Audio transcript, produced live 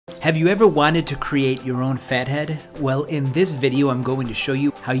Have you ever wanted to create your own Fathead? Well, in this video, I'm going to show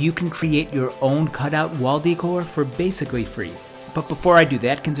you how you can create your own cutout wall decor for basically free. But before I do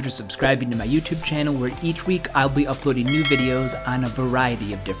that, consider subscribing to my YouTube channel where each week I'll be uploading new videos on a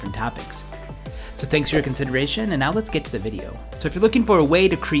variety of different topics. So thanks for your consideration, and now let's get to the video. So if you're looking for a way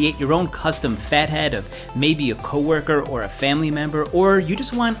to create your own custom Fathead of maybe a coworker or a family member, or you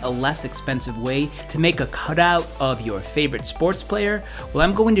just want a less expensive way to make a cutout of your favorite sports player, well,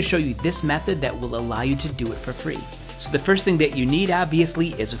 I'm going to show you this method that will allow you to do it for free. So the first thing that you need,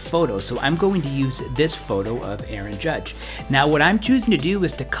 obviously, is a photo. So I'm going to use this photo of Aaron Judge. Now what I'm choosing to do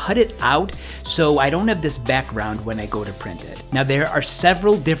is to cut it out so I don't have this background when I go to print it. Now there are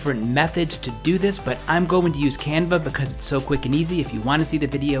several different methods to do this, but I'm going to use Canva because it's so quick and easy. If you want to see the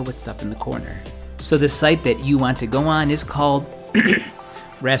video, it's up in the corner. So the site that you want to go on is called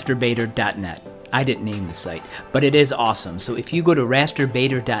rasterbaiter.net. I didn't name the site, but it is awesome. So if you go to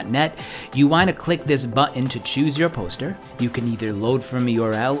rasterbaiter.net, you want to click this button to choose your poster. You can either load from a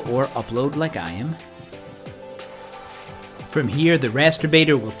URL or upload like I am. From here, the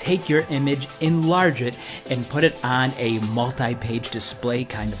Rasterbaiter will take your image, enlarge it, and put it on a multi-page display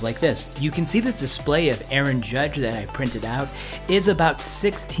kind of like this. You can see this display of Aaron Judge that I printed out is about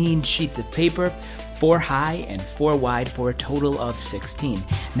 16 sheets of paper, 4 high and 4 wide for a total of 16.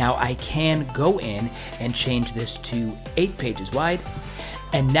 Now I can go in and change this to 8 pages wide,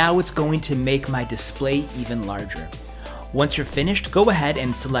 and now it's going to make my display even larger. Once you're finished, go ahead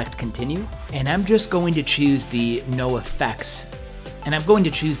and select continue, and I'm just going to choose the no effects, and I'm going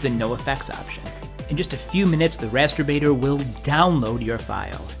to choose the no effects option. In just a few minutes, the Rasterbaiter will download your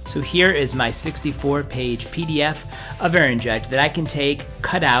file. So here is my 64-page PDF of Aaron Judge that I can take,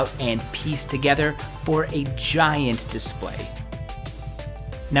 cut out, and piece together for a giant display.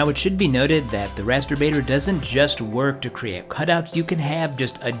 Now it should be noted that the Rasterbaiter doesn't just work to create cutouts. You can have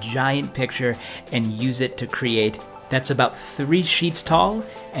just a giant picture and use it to create that's about 3 sheets tall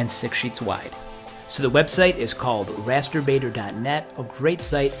and 6 sheets wide. So the website is called rasterbaiter.net, a great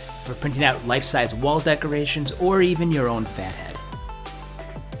site for printing out life-size wall decorations or even your own Fathead.